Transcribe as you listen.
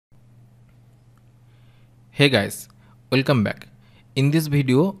Hey guys, welcome back. In this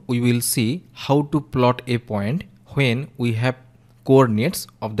video, we will see how to plot a point when we have coordinates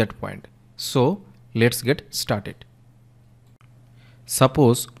of that point. So let's get started.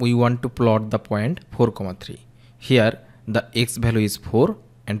 Suppose we want to plot the point 4, 3. Here the x value is 4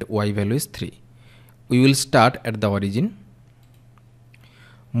 and y value is 3. We will start at the origin,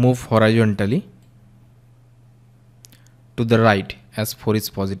 move horizontally to the right as 4 is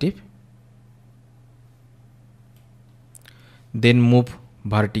positive, then move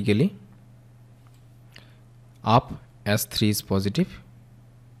vertically up as 3 is positive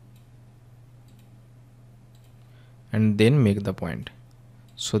and then make the point.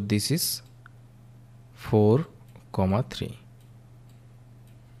 So this is 4, 3.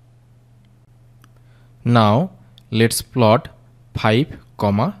 Now let's plot 5,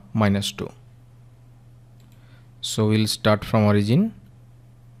 -2. So we'll start from origin,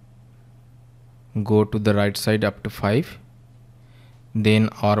 go to the right side up to 5. Then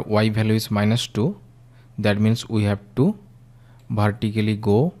our y value is -2. That means we have to vertically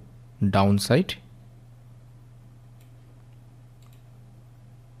go downside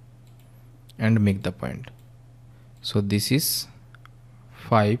and make the point. So this is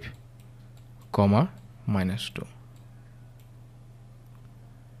 5, -2.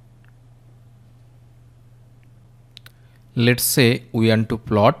 Let's say we want to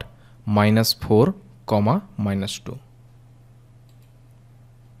plot -4, -2.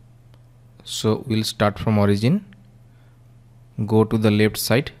 So we'll start from origin, go to the left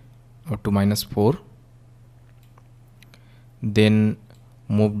side up to -4, then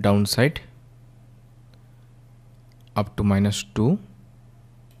move downside up to -2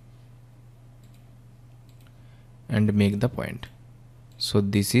 and make the point. So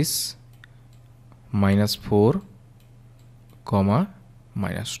this is -4,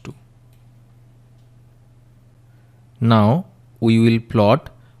 -2. Now we will plot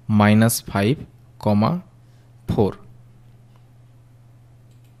 -5, 4.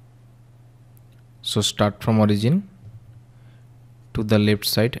 So start from origin to the left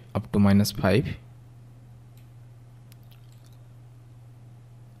side up to -5,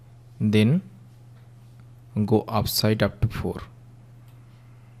 then go upside up to 4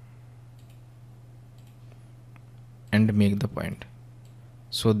 and make the point.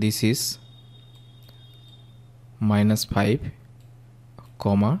 So this is -5,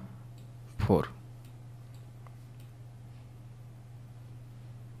 4.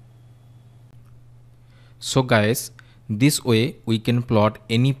 So guys, this way we can plot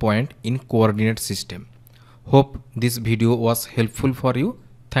any point in coordinate system. Hope this video was helpful for you.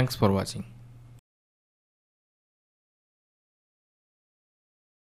 Thanks for watching.